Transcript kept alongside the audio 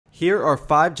Here are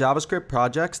 5 JavaScript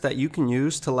projects that you can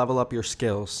use to level up your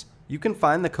skills. You can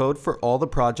find the code for all the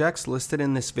projects listed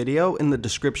in this video in the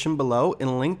description below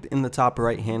and linked in the top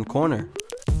right hand corner.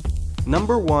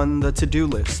 Number 1, the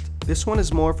ToDo List. This one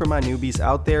is more for my newbies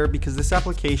out there because this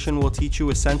application will teach you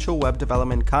essential web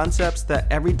development concepts that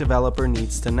every developer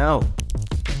needs to know.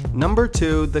 Number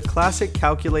 2, the classic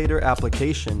calculator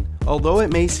application. Although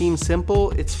it may seem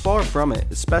simple, it's far from it,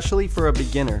 especially for a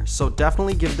beginner, so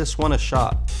definitely give this one a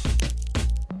shot.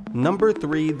 Number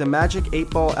 3, the magic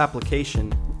 8-ball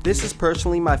application. This is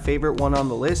personally my favorite one on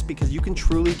the list because you can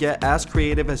truly get as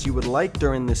creative as you would like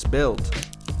during this build.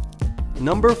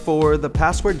 Number 4, the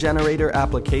password generator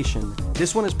application.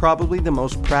 This one is probably the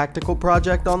most practical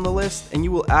project on the list and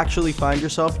you will actually find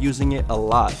yourself using it a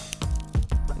lot.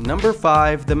 Number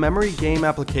 5, the memory game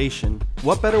application.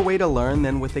 What better way to learn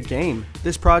than with a game?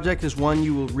 This project is one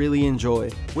you will really enjoy.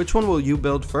 Which one will you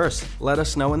build first? Let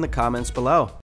us know in the comments below.